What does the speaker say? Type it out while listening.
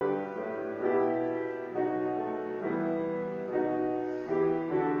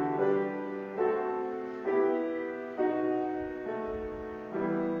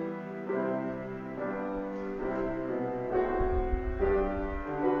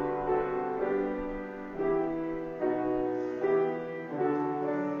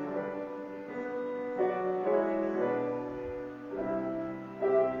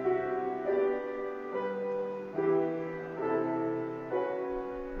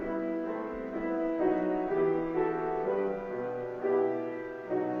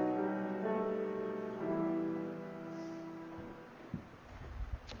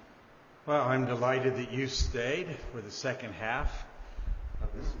Well, I'm delighted that you stayed for the second half of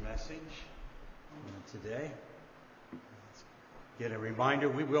this message today. Get a reminder,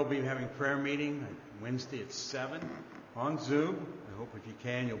 we will be having prayer meeting Wednesday at 7 on Zoom. I hope if you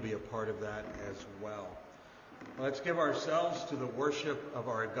can, you'll be a part of that as well. Let's give ourselves to the worship of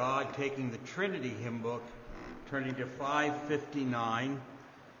our God, taking the Trinity hymn book, turning to 559,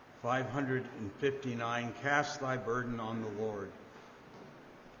 Cast Thy Burden on the Lord.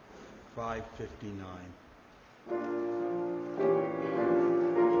 559.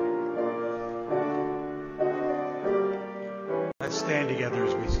 Let's stand together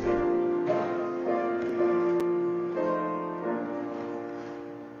as we sing.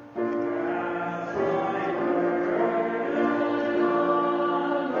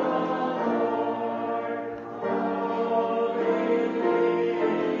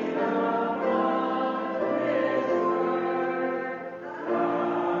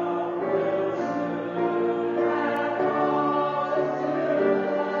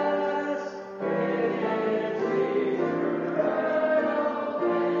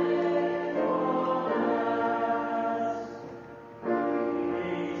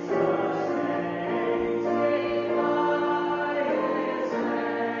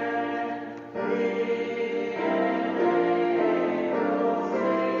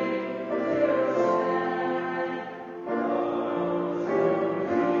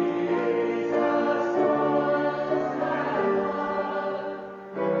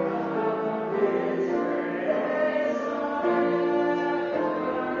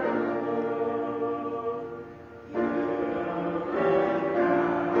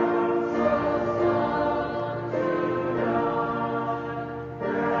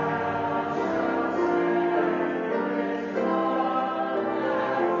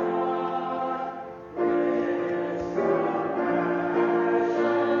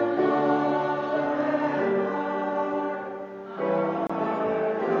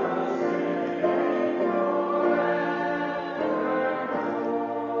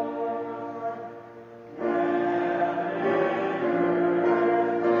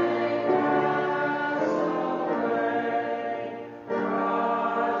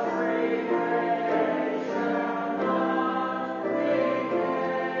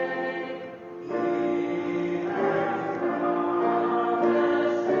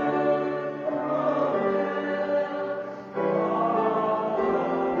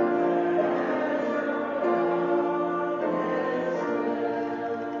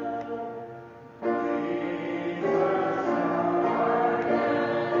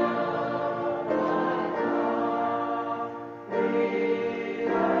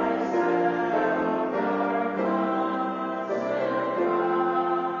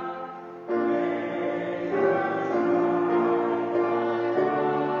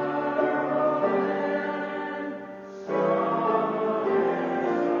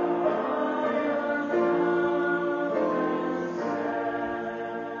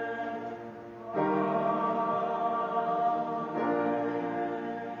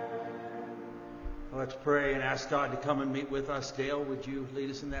 Let's pray and ask God to come and meet with us. Dale, would you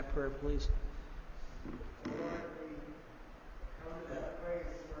lead us in that prayer, please? Lord, we come to that place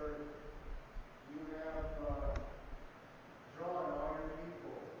where you have drawn all your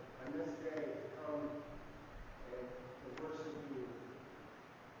people on this day to come and to worship you.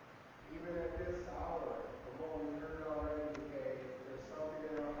 Even at this hour, from what we heard already today, there's something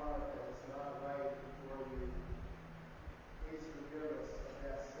in our heart that is not right before you. Please forgive us of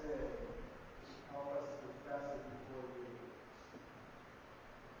that sin. Help us to confess it before you.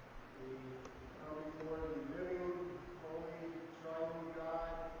 We come before the living, holy, triune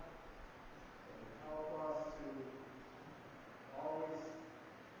God, and help us to always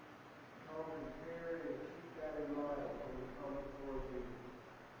come prepared and keep that in mind when we come before you.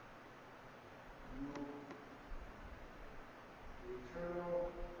 You, the eternal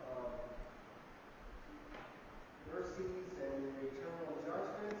mercies and your eternal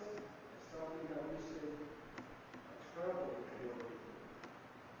judgments are something that we should tremble before you.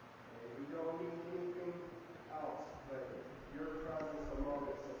 And we don't need anything else but your presence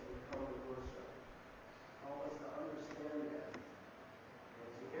among us as we come to worship. Help us to understand that and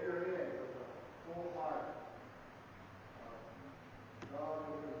to enter in with a full heart,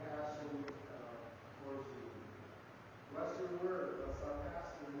 love and compassion towards you. Bless your word. Bless our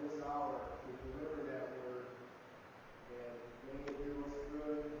pastor in this hour to deliver that word. And may it do us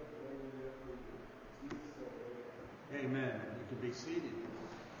good, and may we live for you. In Jesus' name, amen. Amen. You can be seated.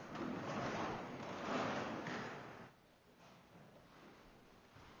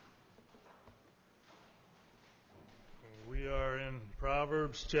 We are in Proverbs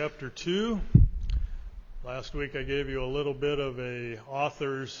Proverbs chapter 2. Last week I gave you a little bit of a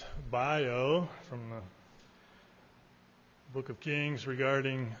author's bio from the Book of Kings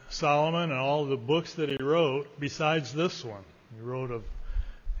regarding Solomon and all the books that he wrote besides this one. He wrote of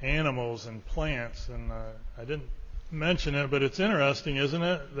animals and plants, and I didn't mention it, but it's interesting, isn't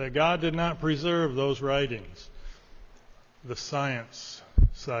it, that God did not preserve those writings, the science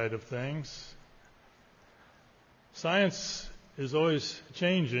side of things. Science is always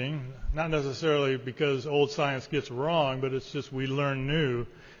changing, not necessarily because old science gets wrong, but it's just we learn new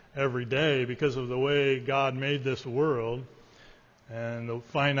every day because of the way God made this world and the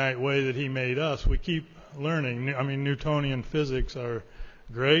finite way that He made us. We keep learning. I mean, Newtonian physics are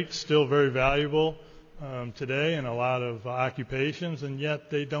great, still very valuable today in a lot of occupations, and yet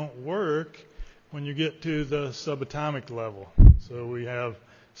they don't work when you get to the subatomic level. So we have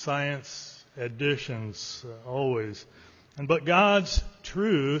science additions always. But God's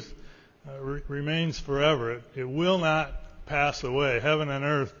truth remains forever. It will not pass away. Heaven and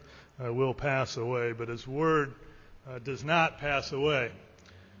earth will pass away, but His Word does not pass away.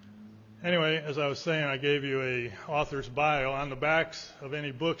 Anyway, as I was saying, I gave you a author's bio. On the backs of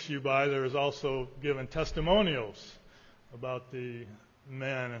any books you buy, there is also given testimonials about the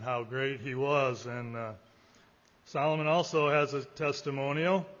man and how great he was. And Solomon also has a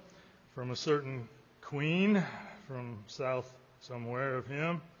testimonial from a certain queen from south somewhere of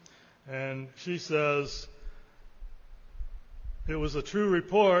him. And she says, "It was a true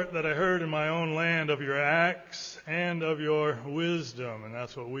report that I heard in my own land of your acts and of your wisdom." And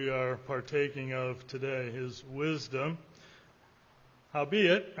that's what we are partaking of today, His wisdom.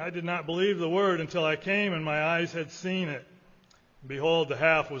 "Howbeit, I did not believe the word until I came and my eyes had seen it. Behold, the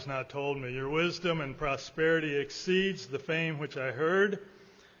half was not told me. Your wisdom and prosperity exceeds the fame which I heard."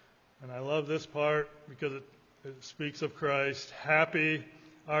 And I love this part because it speaks of Christ. "Happy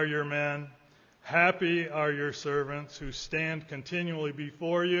are your men, happy are your servants who stand continually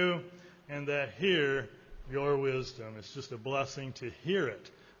before you and that hear your wisdom." It's just a blessing to hear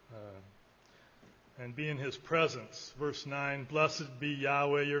it and be in His presence. Verse 9, "Blessed be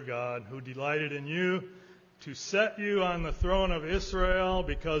Yahweh your God, who delighted in you to set you on the throne of Israel,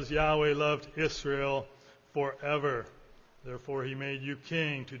 because Yahweh loved Israel forever. Therefore He made you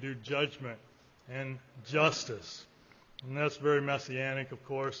king to do judgment and justice." And that's very messianic, of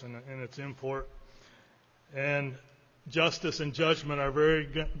course, in its import. And justice and judgment are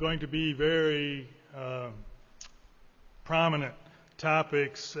going to be very prominent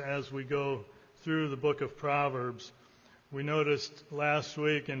topics as we go through the book of Proverbs. We noticed last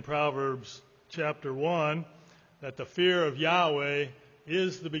week in Proverbs chapter 1 that the fear of Yahweh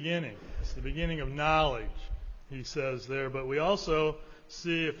is the beginning. It's the beginning of knowledge, he says there. But we also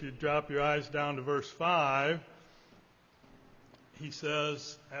see, if you drop your eyes down to verse 5, he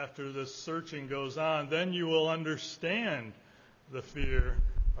says, after this searching goes on, "Then you will understand the fear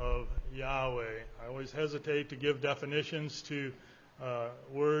of Yahweh." I always hesitate to give definitions to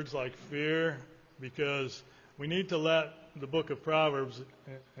words like fear, because we need to let the book of Proverbs,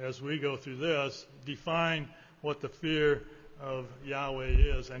 as we go through this, define what the fear of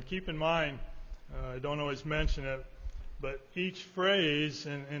Yahweh is. And keep in mind, I don't always mention it, but each phrase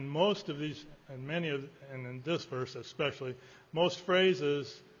in most of these, and in this verse especially, most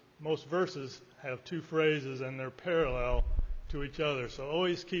verses have two phrases and they're parallel to each other. So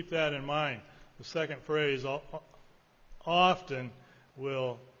always keep that in mind. The second phrase often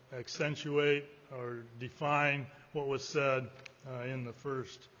will accentuate or define what was said in the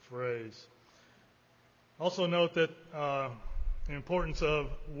first phrase. Also note that the importance of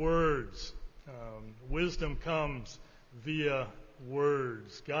words. Wisdom comes via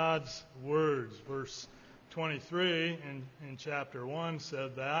words. God's words. Verse 23 in chapter 1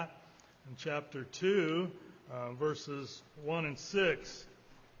 said that. In chapter 2, verses 1 and 6,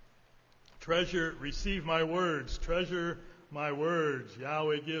 "Receive my words, treasure my words.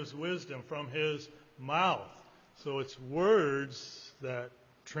 Yahweh gives wisdom from His mouth." So it's words that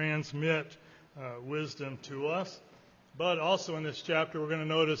transmit wisdom to us. But also in this chapter, we're going to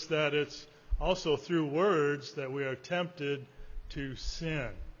notice that it's also through words that we are tempted to sin.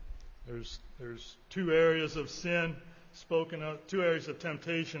 There's two areas of sin spoken of, two areas of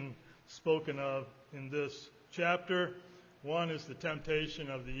temptation spoken of in this chapter. One is the temptation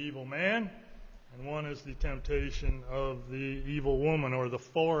of the evil man, and one is the temptation of the evil woman, or the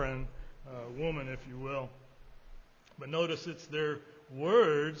foreign woman, if you will. But notice it's their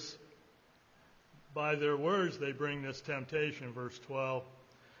words. By their words they bring this temptation, verse 12,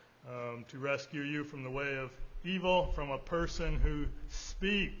 to rescue you from the way of evil, from a person who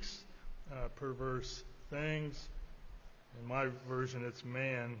speaks perverse things. In my version, it's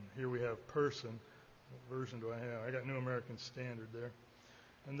man. Here we have person. What version do I have? I got New American Standard there.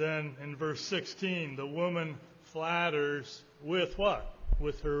 And then in verse 16, the woman flatters with what?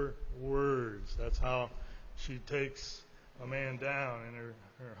 With her words. That's how she takes a man down, and her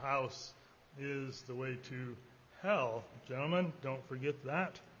house is the way to hell. Gentlemen, don't forget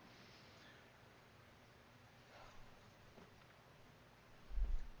that.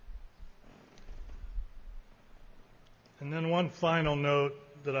 And then one final note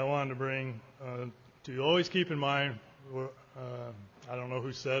that I wanted to bring to you. Always keep in mind, I don't know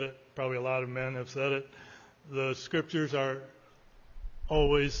who said it, probably a lot of men have said it, the scriptures are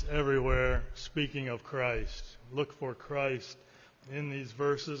always everywhere speaking of Christ. Look for Christ in these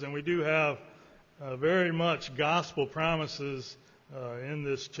verses. And we do have very much gospel promises in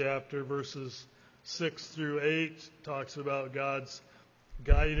this chapter. Verses 6 through 8 talks about God's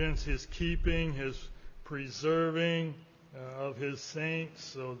guidance, His keeping, His preserving of His saints.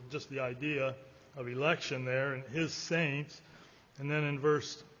 So just the idea of election there, and His saints. And then in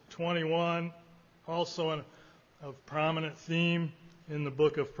verse 21, also a prominent theme in the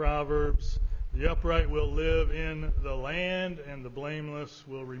book of Proverbs, the upright will live in the land, and the blameless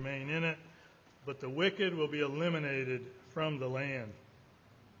will remain in it, but the wicked will be eliminated from the land.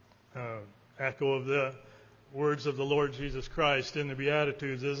 Echo of the words of the Lord Jesus Christ in the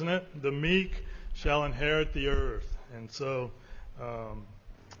Beatitudes, isn't it? The meek shall inherit the earth. And so,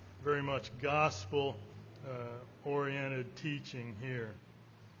 very much gospel-oriented teaching here.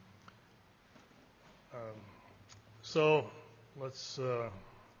 So, let's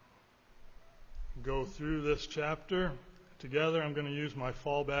go through this chapter together. I'm going to use my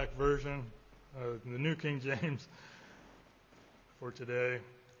fallback version, the New King James, for today.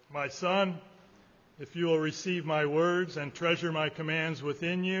 My son, if you will receive my words and treasure my commands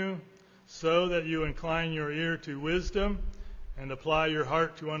within you, so that you incline your ear to wisdom and apply your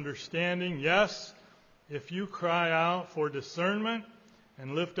heart to understanding, yes, if you cry out for discernment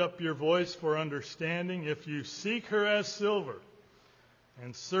and lift up your voice for understanding, if you seek her as silver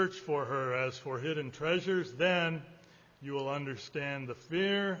and search for her as for hidden treasures, then you will understand the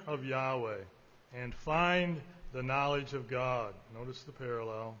fear of Yahweh and find the knowledge of God. Notice the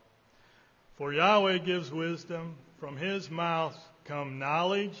parallel. For Yahweh gives wisdom. From His mouth come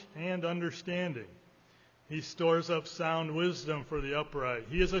knowledge and understanding. He stores up sound wisdom for the upright.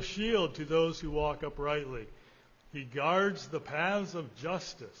 He is a shield to those who walk uprightly. He guards the paths of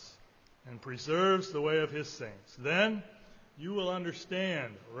justice and preserves the way of His saints. Then you will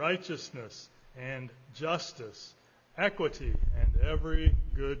understand righteousness and justice, equity, and every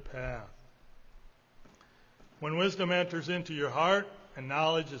good path. When wisdom enters into your heart and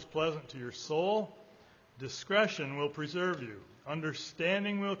knowledge is pleasant to your soul, discretion will preserve you.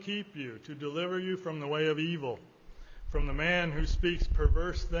 Understanding will keep you to deliver you from the way of evil, from the man who speaks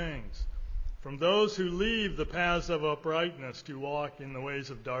perverse things, from those who leave the paths of uprightness to walk in the ways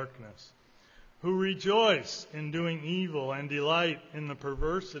of darkness, who rejoice in doing evil and delight in the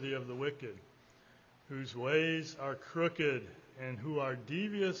perversity of the wicked, whose ways are crooked and who are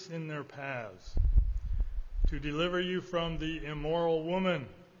devious in their paths, to deliver you from the immoral woman,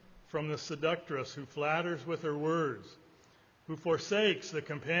 from the seductress who flatters with her words, who forsakes the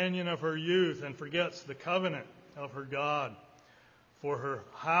companion of her youth and forgets the covenant of her God. For her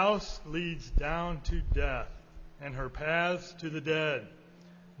house leads down to death, and her paths to the dead.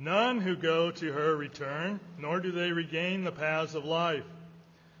 None who go to her return, nor do they regain the paths of life.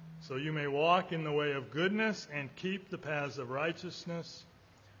 So you may walk in the way of goodness and keep the paths of righteousness.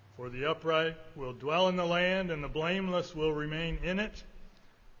 For the upright will dwell in the land, and the blameless will remain in it.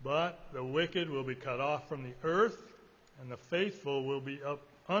 But the wicked will be cut off from the earth, and the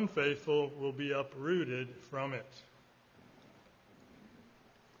unfaithful will be uprooted from it.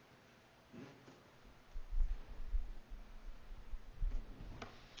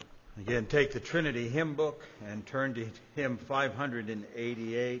 Again, take the Trinity hymn book and turn to hymn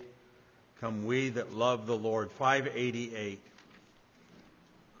 588. Come we that love the Lord, 588.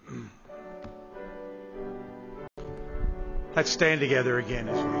 Let's stand together again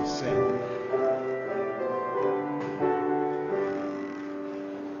as we sing.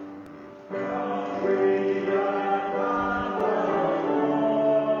 Thank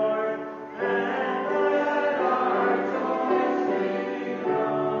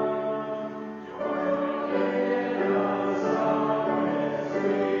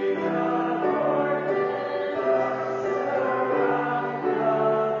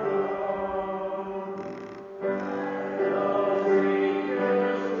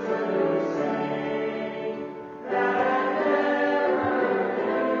you.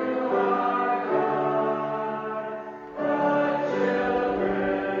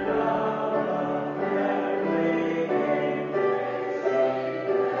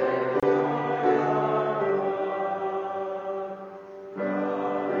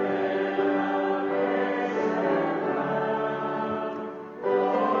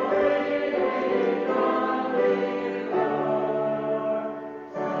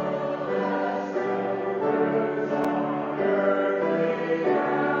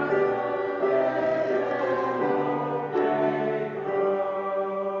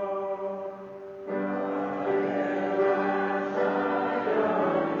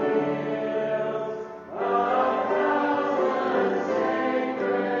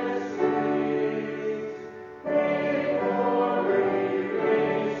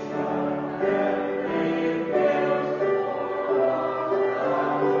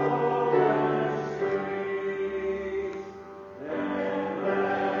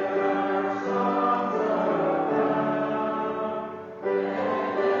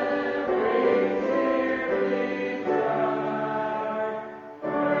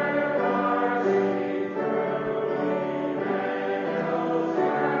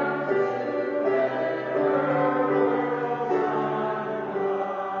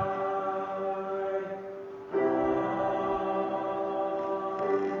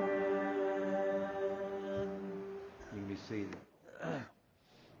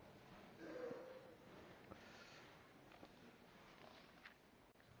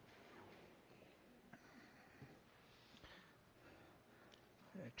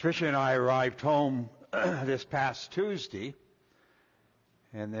 Tricia and I arrived home this past Tuesday,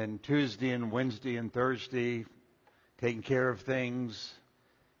 and then Tuesday and Wednesday and Thursday, taking care of things,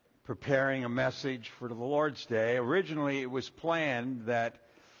 preparing a message for the Lord's Day. Originally, it was planned that,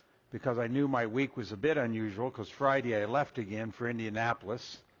 because I knew my week was a bit unusual, because Friday I left again for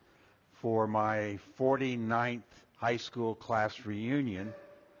Indianapolis for my 49th high school class reunion.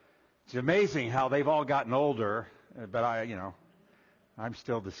 It's amazing how they've all gotten older, but I'm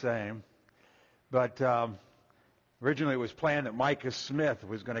still the same. But originally it was planned that Micah Smith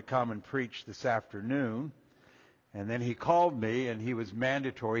was going to come and preach this afternoon. And then he called me, and he was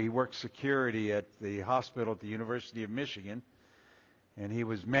mandatory. He worked security at the hospital at the University of Michigan. And he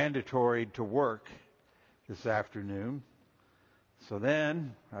was mandatory to work this afternoon. So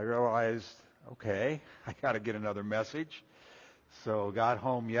then I realized, okay, I got to get another message. So got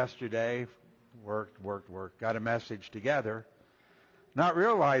home yesterday, worked, got a message together, not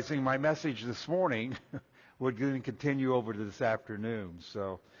realizing my message this morning would continue over to this afternoon.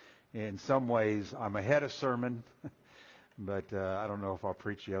 So in some ways, I'm ahead of sermon, but I don't know if I'll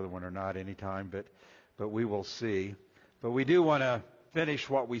preach the other one or not anytime, but we will see. But we do want to finish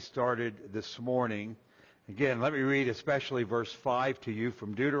what we started this morning. Again, let me read especially verse 5 to you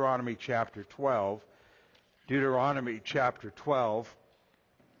from Deuteronomy chapter 12. Deuteronomy chapter 12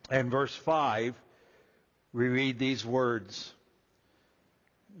 and verse 5, we read these words: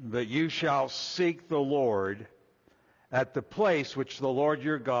 "But you shall seek the Lord at the place which the Lord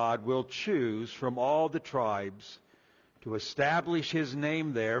your God will choose from all the tribes to establish his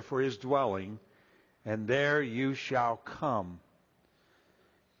name there for his dwelling, and there you shall come."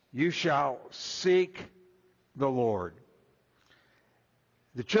 You shall seek the Lord.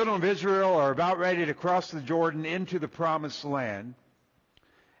 The children of Israel are about ready to cross the Jordan into the promised land.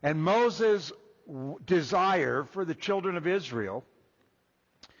 And Moses' desire for the children of Israel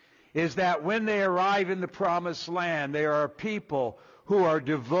is that when they arrive in the promised land, they are a people who are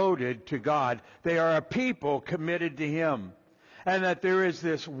devoted to God. They are a people committed to Him. And that there is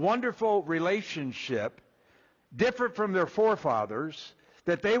this wonderful relationship, different from their forefathers,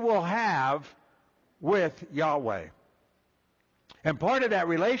 that they will have with Yahweh. And part of that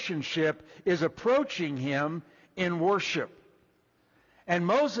relationship is approaching Him in worship. And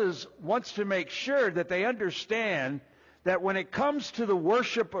Moses wants to make sure that they understand that when it comes to the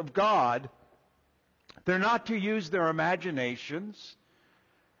worship of God, they're not to use their imaginations.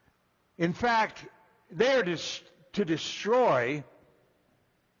 In fact, they are to destroy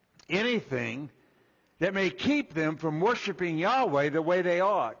anything that may keep them from worshiping Yahweh the way they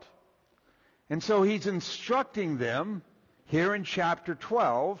ought. And so he's instructing them here in chapter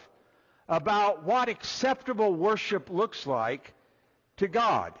 12 about what acceptable worship looks like to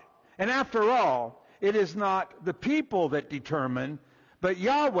God. And after all, it is not the people that determine, but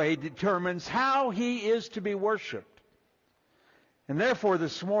Yahweh determines how He is to be worshipped. And therefore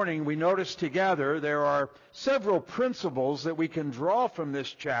this morning we notice together there are several principles that we can draw from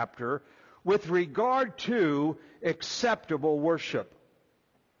this chapter with regard to acceptable worship.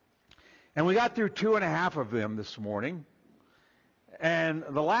 And we got through 2.5 of them this morning. And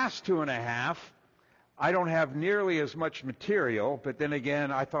the last 2.5, I don't have nearly as much material, but then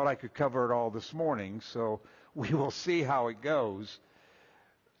again, I thought I could cover it all this morning, so we will see how it goes.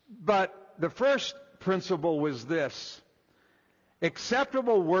 But the first principle was this: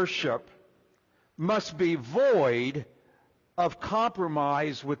 acceptable worship must be void of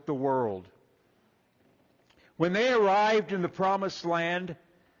compromise with the world. When they arrived in the promised land,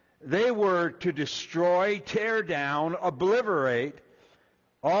 they were to destroy, tear down, obliterate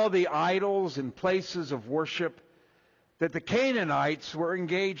all the idols and places of worship that the Canaanites were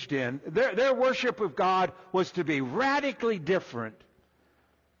engaged in. Their worship of God was to be radically different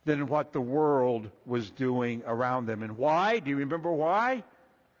than what the world was doing around them. And why? Do you remember why?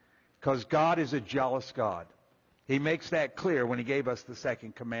 Because God is a jealous God. He makes that clear when He gave us the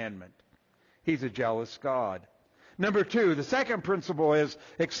second commandment. He's a jealous God. Number 2, the second principle is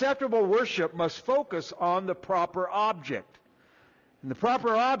acceptable worship must focus on the proper object. And the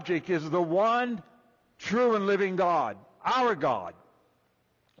proper object is the one true and living God, our God,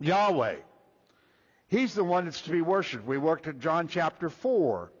 Yahweh. He's the one that's to be worshipped. We worked at John chapter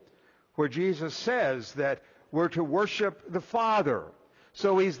 4, where Jesus says that we're to worship the Father.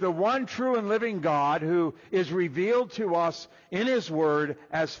 So He's the one true and living God who is revealed to us in His Word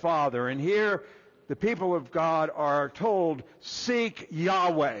as Father. And here the people of God are told, seek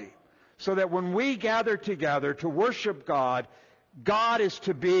Yahweh. So that when we gather together to worship God, God is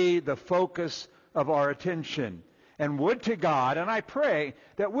to be the focus of our attention. And would to God, and I pray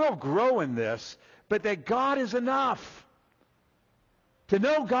that we'll grow in this, but that God is enough To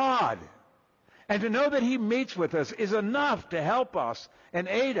know God and to know that He meets with us is enough to help us and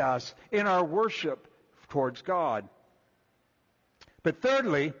aid us in our worship towards God. But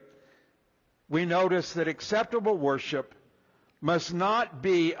thirdly, we notice that acceptable worship must not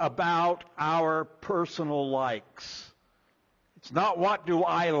be about our personal likes. It's not what do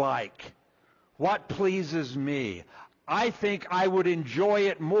I like, what pleases me. I think I would enjoy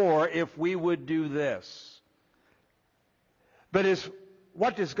it more if we would do this. But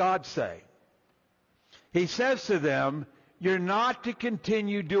what does God say? He says to them, you're not to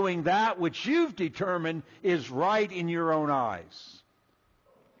continue doing that which you've determined is right in your own eyes.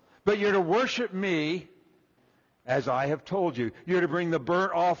 But you're to worship me as I have told you. You're to bring the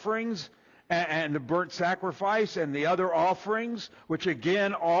burnt offerings and the burnt sacrifice and the other offerings, which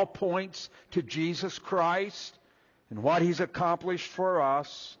again all points to Jesus Christ and what He's accomplished for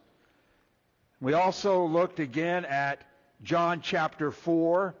us. We also looked again at John chapter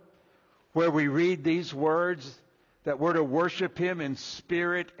 4, where we read these words, that we're to worship Him in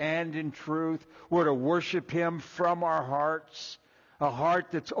spirit and in truth. We're to worship Him from our hearts, a heart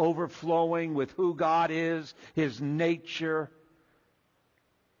that's overflowing with who God is, His nature.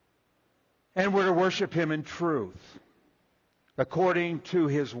 And we're to worship Him in truth, according to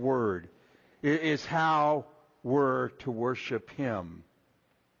His Word, is how we're to worship Him.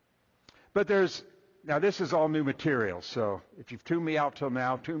 But now this is all new material, so if you've tuned me out till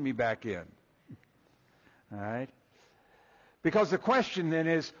now, tune me back in. All right? Because the question then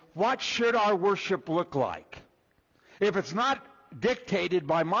is, what should our worship look like? If it's not dictated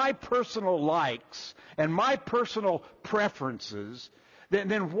by my personal likes and my personal preferences,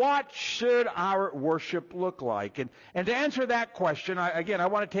 then what should our worship look like? And to answer that question, I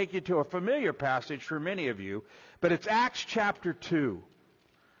want to take you to a familiar passage for many of you, but it's Acts chapter 2.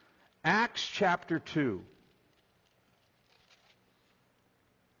 Acts chapter 2.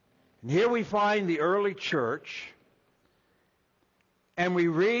 And here we find the early church, and we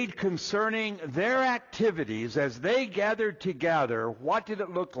read concerning their activities as they gathered together. What did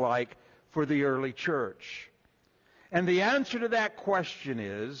it look like for the early church? And the answer to that question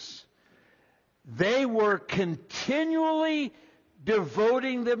is, they were continually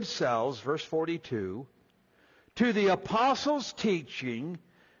devoting themselves, verse 42, to the apostles' teaching,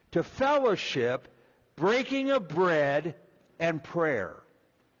 to fellowship, breaking of bread, and prayer.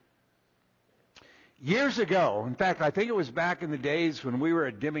 Years ago, in fact, I think it was back in the days when we were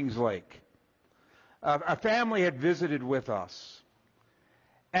at Dimmings Lake, a family had visited with us.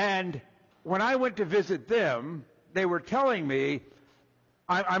 And when I went to visit them, they were telling me,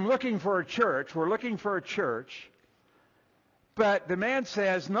 I'm looking for a church, we're looking for a church, but the man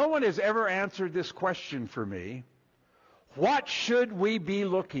says, no one has ever answered this question for me. What should we be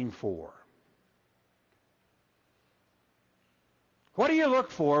looking for? What do you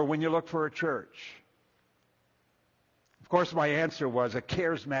look for when you look for a church? Of course, my answer was a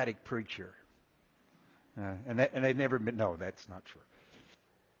charismatic preacher. And they'd never been, no, that's not true.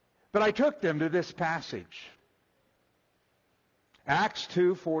 But I took them to this passage. Acts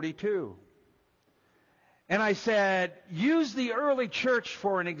 2:42. And I said, use the early church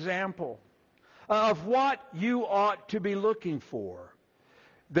for an example of what you ought to be looking for.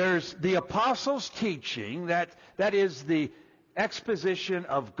 There's the apostles' teaching, that is the exposition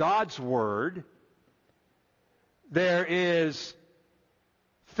of God's Word. There is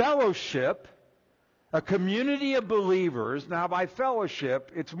fellowship, a community of believers. Now, by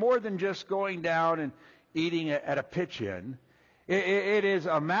fellowship, it's more than just going down and eating at a pitch-in. It is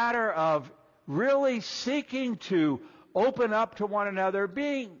a matter of really seeking to open up to one another,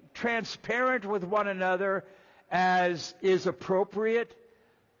 being transparent with one another as is appropriate,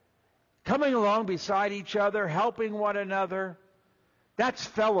 coming along beside each other, helping one another. That's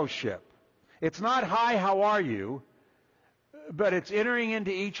fellowship. It's not, hi, how are you? But it's entering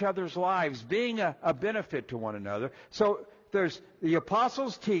into each other's lives, being a benefit to one another. So there's the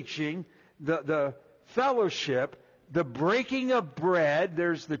apostles' teaching, the fellowship, the breaking of bread,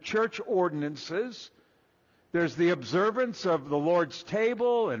 there's the church ordinances, there's the observance of the Lord's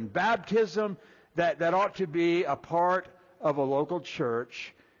table and baptism that ought to be a part of a local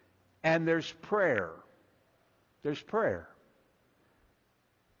church, and there's prayer. There's prayer.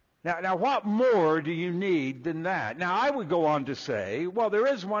 Now, what more do you need than that? Now, I would go on to say, well, there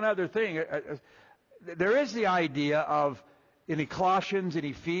is one other thing. There is the idea of, in Colossians and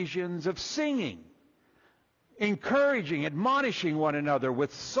Ephesians, of singing, encouraging, admonishing one another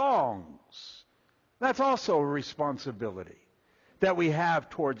with songs. That's also a responsibility that we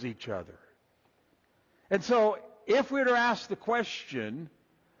have towards each other. And so, if we were to ask the question,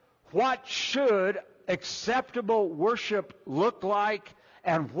 what should acceptable worship look like?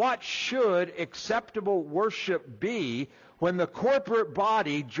 And what should acceptable worship be when the corporate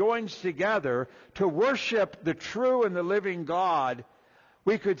body joins together to worship the true and the living God?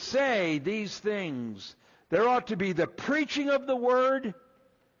 We could say these things. There ought to be the preaching of the Word,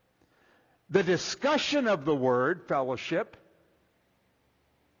 the discussion of the Word, fellowship,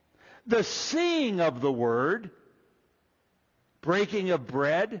 the singing of the Word, breaking of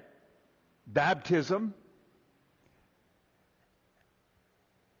bread, baptism,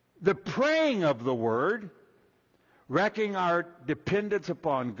 the praying of the Word, reckoning our dependence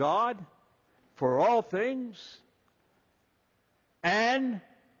upon God for all things, and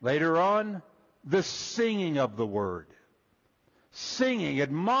later on, the singing of the Word. Singing,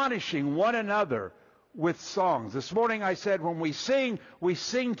 admonishing one another with songs. This morning I said when we sing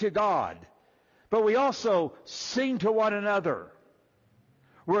to God, but we also sing to one another.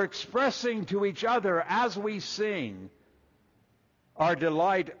 We're expressing to each other as we sing our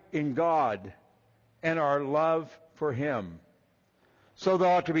delight in God and our love for Him. So there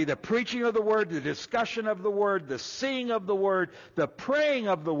ought to be the preaching of the Word, the discussion of the Word, the singing of the Word, the praying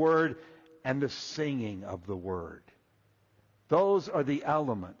of the Word, and the singing of the Word. Those are the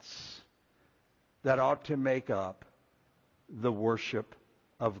elements that ought to make up the worship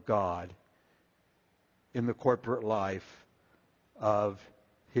of God in the corporate life of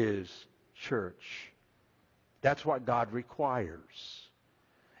His church. That's what God requires.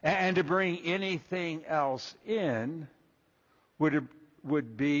 And to bring anything else in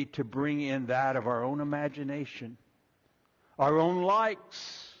would be to bring in that of our own imagination, our own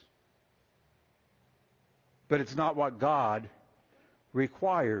likes. But it's not what God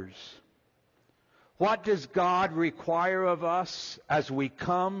requires. What does God require of us as we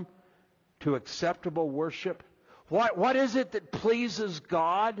come to acceptable worship? What is it that pleases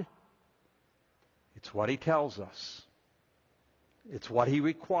God? It's what He tells us. It's what He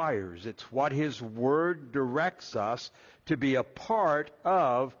requires. It's what His Word directs us to be a part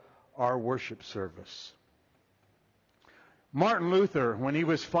of our worship service. Martin Luther, when he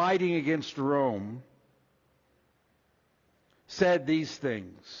was fighting against Rome, said these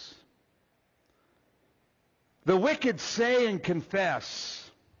things. The wicked say and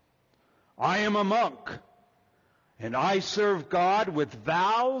confess, I am a monk, and I serve God with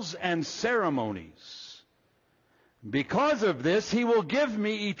vows and ceremonies. Because of this, He will give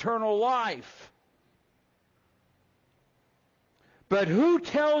me eternal life. But who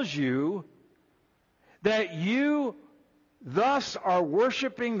tells you that you thus are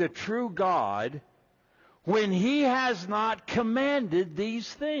worshiping the true God when He has not commanded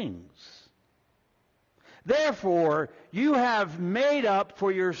these things? Therefore, you have made up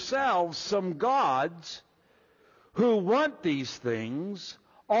for yourselves some gods who want these things,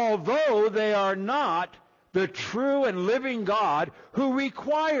 although they are not the true and living God who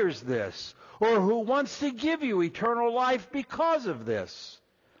requires this, or who wants to give you eternal life because of this.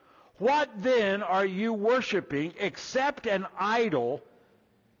 What then are you worshiping except an idol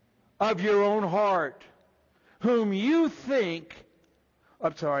of your own heart, whom you think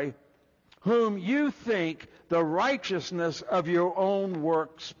the righteousness of your own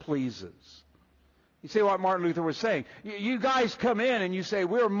works pleases? You see what Martin Luther was saying? You guys come in and you say,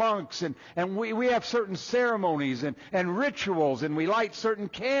 we're monks and we have certain ceremonies and rituals and we light certain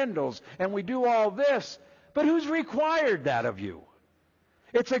candles and we do all this. But who's required that of you?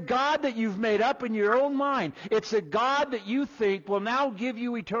 It's a God that you've made up in your own mind. It's a God that you think will now give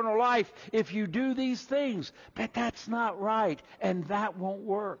you eternal life if you do these things. But that's not right, and that won't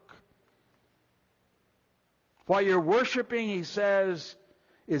work. What you're worshiping, he says,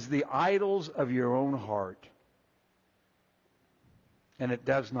 is the idols of your own heart. And it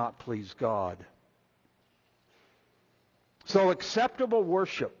does not please God. So acceptable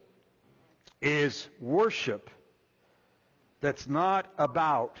worship is worship that's not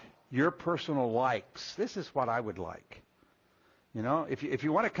about your personal likes. This is what I would like. You know, if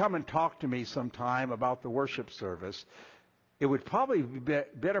you want to come and talk to me sometime about the worship service, it would probably be a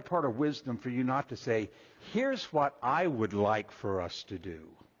better part of wisdom for you not to say, here's what I would like for us to do.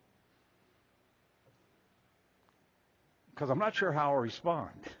 Because I'm not sure how I'll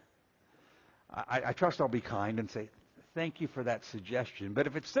respond. I trust I'll be kind and say, thank you for that suggestion. But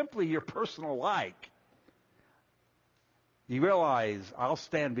if it's simply your personal like, you realize I'll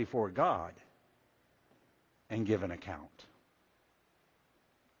stand before God and give an account.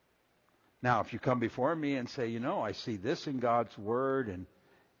 Now, if you come before me and say, I see this in God's Word, and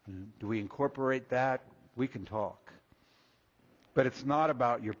do we incorporate that? We can talk. But it's not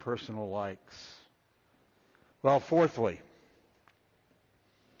about your personal likes. Well, fourthly,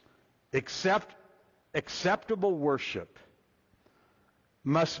 acceptable worship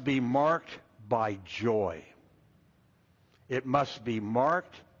must be marked by joy. It must be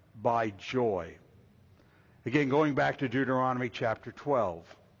marked by joy. Again, going back to Deuteronomy chapter 12.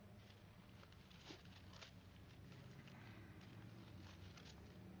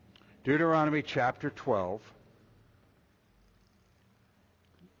 Deuteronomy chapter 12,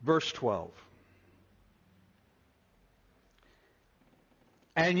 verse 12.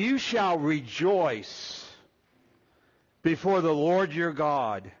 And you shall rejoice before the Lord your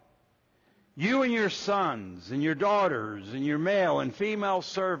God, you and your sons and your daughters and your male and female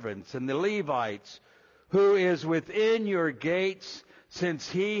servants and the Levites, who is within your gates, since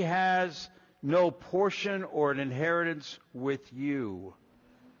he has no portion or an inheritance with you.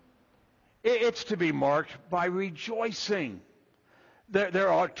 It's to be marked by rejoicing.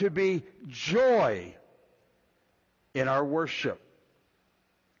 There ought to be joy in our worship.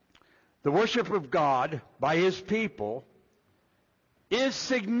 The worship of God by His people is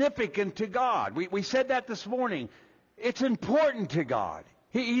significant to God. We said that this morning. It's important to God.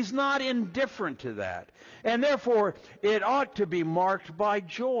 He's not indifferent to that. And therefore, it ought to be marked by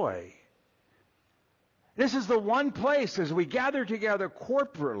joy. This is the one place as we gather together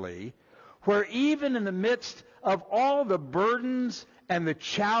corporately where even in the midst of all the burdens and the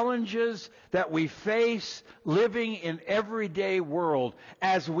challenges that we face living in everyday world,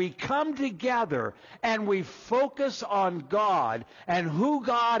 as we come together and we focus on God and who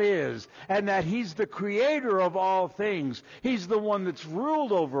God is, and that He's the creator of all things. He's the one that's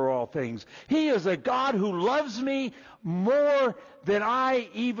ruled over all things. He is a God who loves me more than I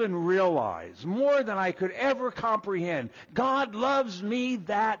even realize, more than I could ever comprehend. God loves me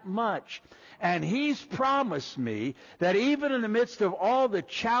that much. And He's promised me that even in the midst of all the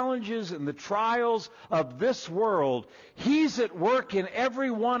challenges and the trials of this world, He's at work in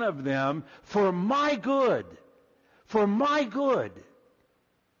every one of them for my good. For my good.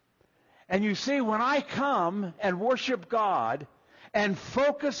 And you see, when I come and worship God and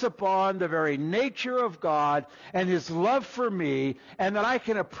focus upon the very nature of God and His love for me, and that I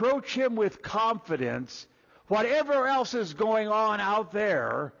can approach Him with confidence, whatever else is going on out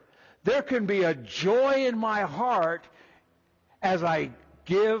there, there can be a joy in my heart as I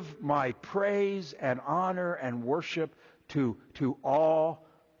give my praise and honor and worship to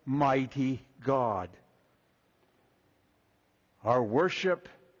Almighty God. Our worship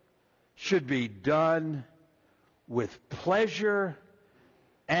should be done with pleasure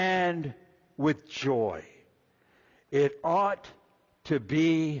and with joy. It ought to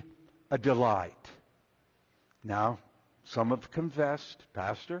be a delight. Now, some have confessed,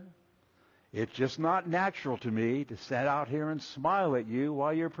 Pastor, it's just not natural to me to sit out here and smile at you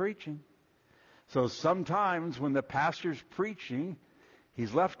while you're preaching. So sometimes when the pastor's preaching,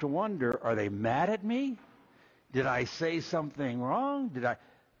 he's left to wonder, are they mad at me? Did I say something wrong?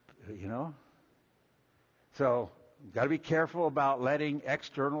 So, got to be careful about letting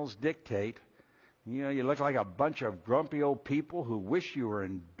externals dictate. You look like a bunch of grumpy old people who wish you were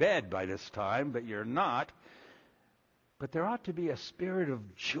in bed by this time, but you're not. But there ought to be a spirit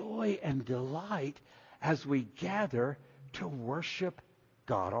of joy and delight as we gather to worship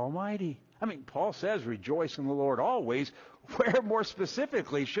God Almighty. I mean, Paul says, rejoice in the Lord always. Where more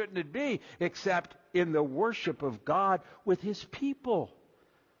specifically shouldn't it be except in the worship of God with His people?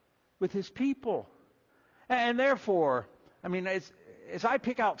 With His people. And therefore, I mean, as I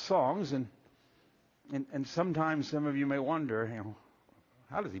pick out songs, and sometimes some of you may wonder,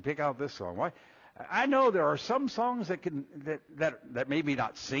 how does he pick out this song? Why? I know there are some songs that may be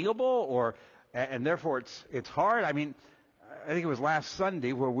not singable, and therefore it's hard. I mean, I think it was last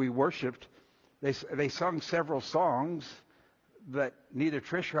Sunday where we worshiped. They sung several songs, but neither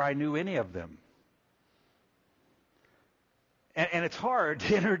Trish or I knew any of them. And it's hard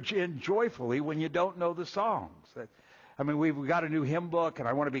to enter in joyfully when you don't know the songs. I mean, we've got a new hymn book, and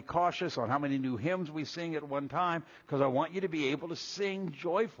I want to be cautious on how many new hymns we sing at one time, because I want you to be able to sing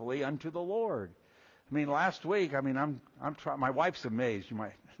joyfully unto the Lord. I mean, last week, I'm trying. My wife's amazed.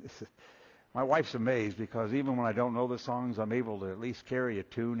 My wife's amazed because even when I don't know the songs, I'm able to at least carry a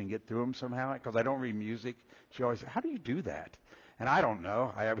tune and get through them somehow. Because I don't read music. She always says, "How do you do that?" And I don't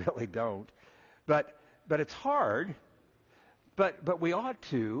know. I really don't. But it's hard. But we ought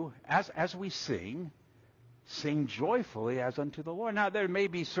to, as we sing joyfully as unto the Lord. Now, there may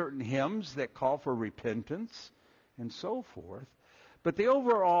be certain hymns that call for repentance and so forth. But the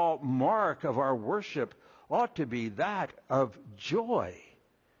overall mark of our worship ought to be that of joy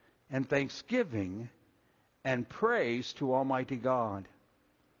and thanksgiving and praise to Almighty God.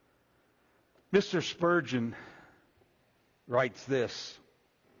 Mr. Spurgeon writes this: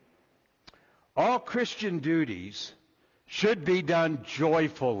 all Christian duties should be done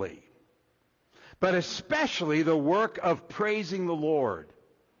joyfully, but especially the work of praising the Lord.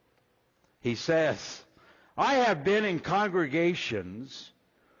 He says, I have been in congregations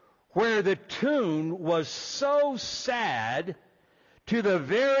where the tune was so sad to the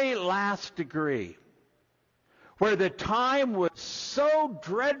very last degree, where the time was so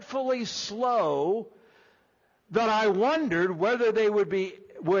dreadfully slow that I wondered whether they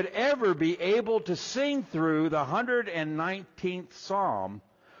would ever be able to sing through the 119th Psalm,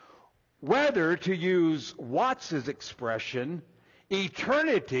 whether, to use Watts's expression,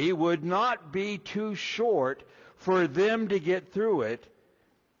 eternity would not be too short for them to get through it,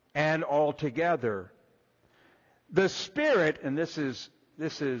 and altogether. The Spirit, and this is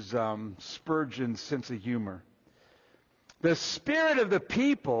Spurgeon's sense of humor, the spirit of the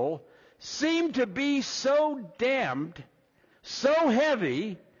people seemed to be so damned, so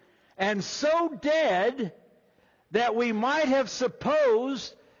heavy, and so dead that we might have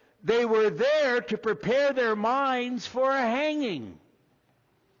supposed they were there to prepare their minds for a hanging.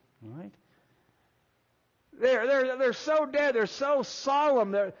 Right? They're so dead, they're so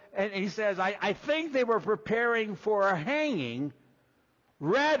solemn. And he says, I think they were preparing for a hanging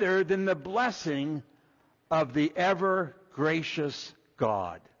rather than the blessing of the ever-gracious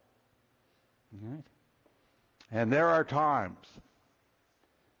God. Right? And there are times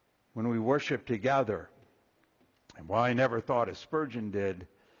when we worship together, and while I never thought as Spurgeon did,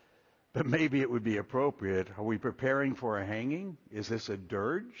 but maybe it would be appropriate, are we preparing for a hanging? Is this a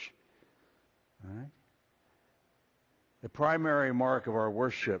dirge? All right. The primary mark of our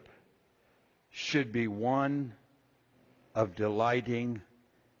worship should be one of delighting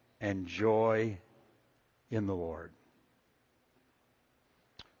and joy in the Lord.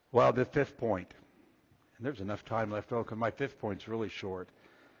 Well, the fifth point, and there's enough time left over, because my fifth point's really short.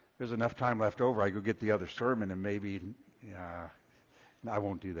 There's enough time left over, I go get the other sermon, and maybe I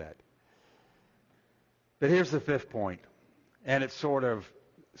won't do that. But here's the fifth point, and it's sort of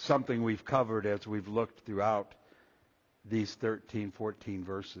something we've covered as we've looked throughout these 13, 14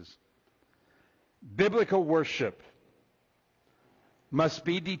 verses. Biblical worship must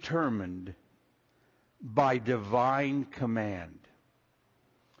be determined by divine command.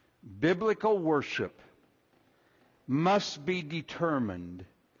 Biblical worship must be determined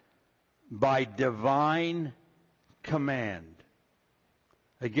by divine command.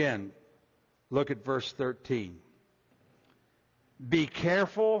 Again, look at verse 13. Be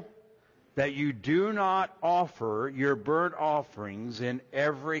careful that you do not offer your burnt offerings in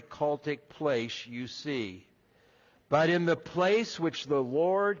every cultic place you see, but in the place which the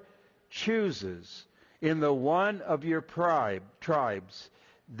Lord chooses, in the one of your tribes.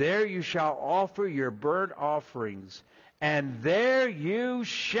 There you shall offer your burnt offerings, and there you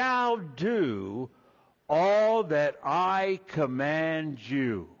shall do all that I command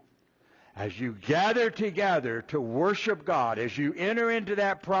you. As you gather together to worship God, as you enter into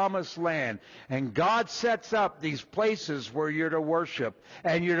that promised land, and God sets up these places where you're to worship,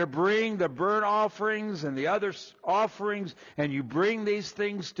 and you're to bring the burnt offerings and the other offerings, and you bring these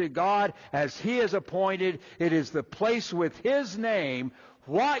things to God as He has appointed, it is the place with His name.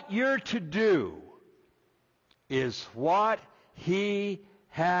 What you're to do is what He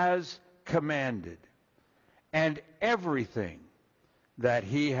has commanded, and everything that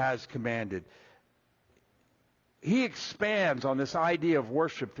He has commanded. He expands on this idea of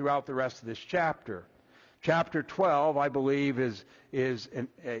worship throughout the rest of this chapter. Chapter 12, I believe, is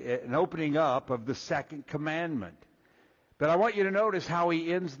an opening up of the second commandment. But I want you to notice how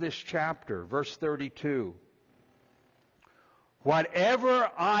he ends this chapter, verse 32.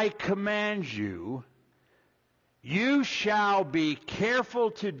 Whatever I command you, you shall be careful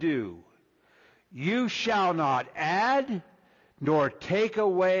to do. You shall not add nor take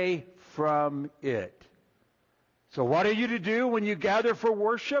away from it. So what are you to do when you gather for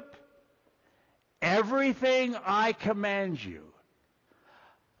worship? Everything I command you.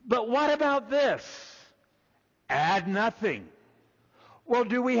 But what about this? Add nothing. Well,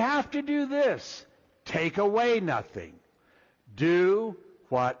 do we have to do this? Take away nothing. Do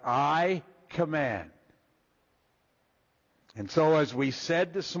what I command. And so as we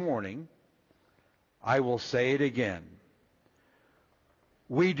said this morning, I will say it again.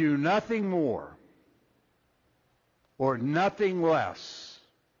 We do nothing more or nothing less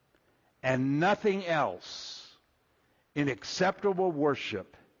and nothing else in acceptable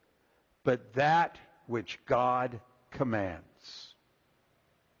worship but that which God commands.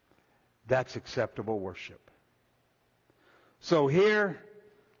 That's acceptable worship. So here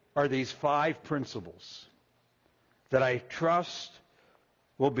are these 5 principles that I trust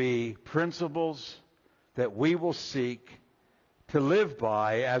will be principles that we will seek to live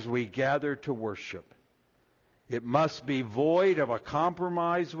by as we gather to worship. It must be void of a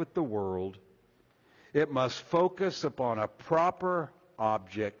compromise with the world. It must focus upon a proper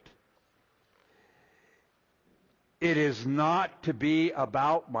object. It is not to be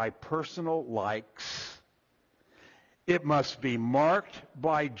about my personal likes. It must be marked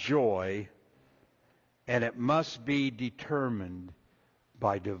by joy, and it must be determined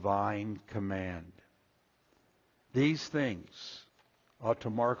by divine command. These things ought to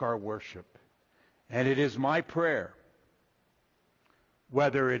mark our worship. And it is my prayer,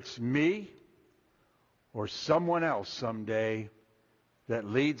 whether it's me or someone else someday that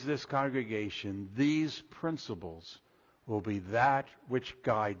leads this congregation, these principles will be that which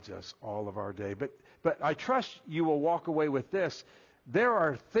guides us all of our day. But I trust you will walk away with this. There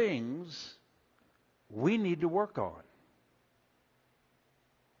are things we need to work on.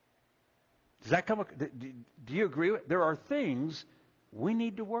 Does that come? Do you agree with? There are things we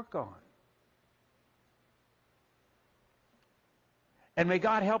need to work on. And may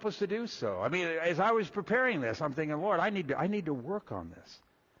God help us to do so. I mean, as I was preparing this, I'm thinking, Lord, I need to work on this.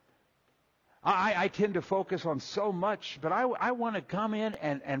 I tend to focus on so much, but I want to come in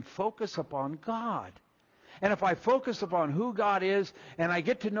and focus upon God. And if I focus upon who God is and I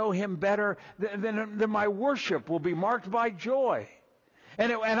get to know Him better, then my worship will be marked by joy.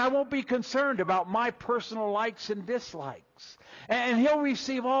 And I won't be concerned about my personal likes and dislikes. And He'll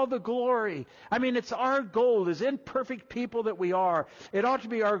receive all the glory. I mean, it's our goal as imperfect people that we are. It ought to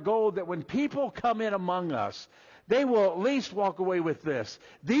be our goal that when people come in among us, they will at least walk away with this.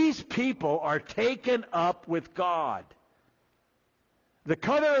 These people are taken up with God. The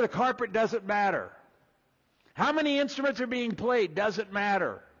color of the carpet doesn't matter. How many instruments are being played doesn't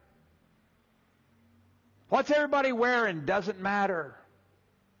matter. What's everybody wearing doesn't matter.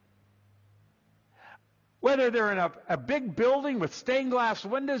 Whether they're in a big building with stained glass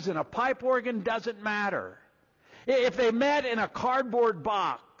windows and a pipe organ doesn't matter. If they met in a cardboard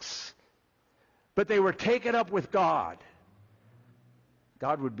box, but they were taken up with God,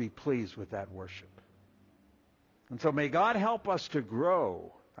 God would be pleased with that worship. And so may God help us to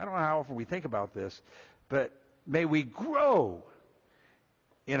grow. I don't know how often we think about this, but may we grow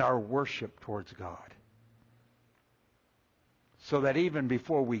in our worship towards God. So that even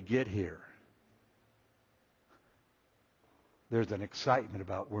before we get here, there's an excitement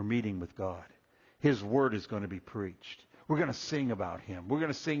about we're meeting with God. His word is going to be preached. We're going to sing about Him. We're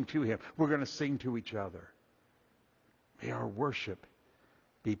going to sing to Him. We're going to sing to each other. May our worship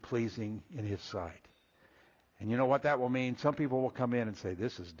be pleasing in His sight. And you know what that will mean? Some people will come in and say,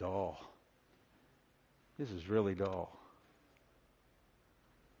 this is dull. This is really dull.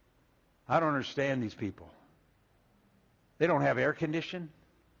 I don't understand these people. They don't have air conditioning,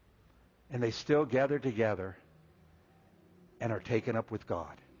 and they still gather together and are taken up with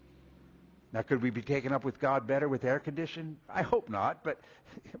God. Now, could we be taken up with God better with air conditioning? I hope not, but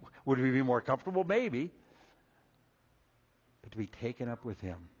would we be more comfortable? Maybe. But to be taken up with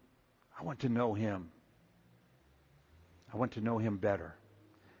Him. I want to know Him. I want to know Him better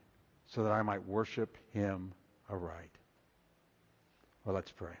so that I might worship Him aright. Well,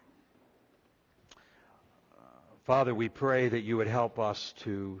 let's pray. Father, we pray that you would help us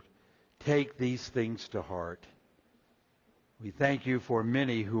to take these things to heart. We thank you for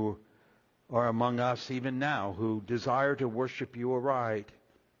many who are among us even now who desire to worship you aright.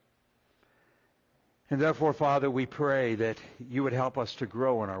 And therefore, Father, we pray that you would help us to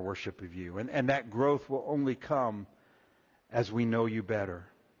grow in our worship of you. And that growth will only come as we know you better.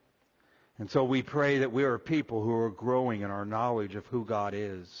 And so we pray that we are people who are growing in our knowledge of who God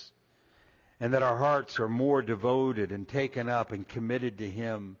is. And that our hearts are more devoted and taken up and committed to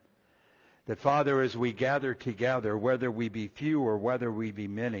Him. That, Father, as we gather together, whether we be few or whether we be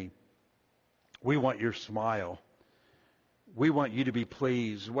many, we want your smile. We want you to be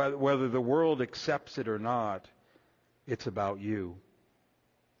pleased. Whether the world accepts it or not, it's about you.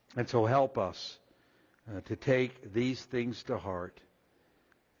 And so help us to take these things to heart.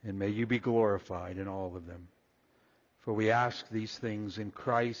 And may you be glorified in all of them. For we ask these things in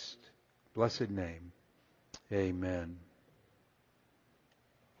Christ's blessed name. Amen.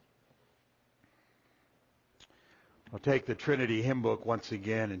 I'll take the Trinity hymn book once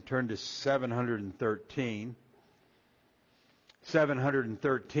again and turn to 713.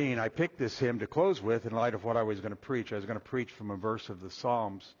 713. I picked this hymn to close with in light of what I was going to preach. I was going to preach from a verse of the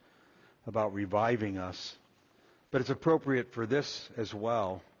Psalms about reviving us. But it's appropriate for this as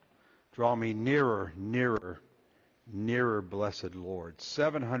well. Draw me nearer, nearer, nearer, blessed Lord.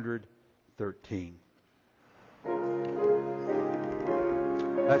 713.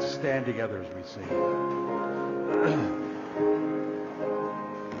 Let's stand together as we sing.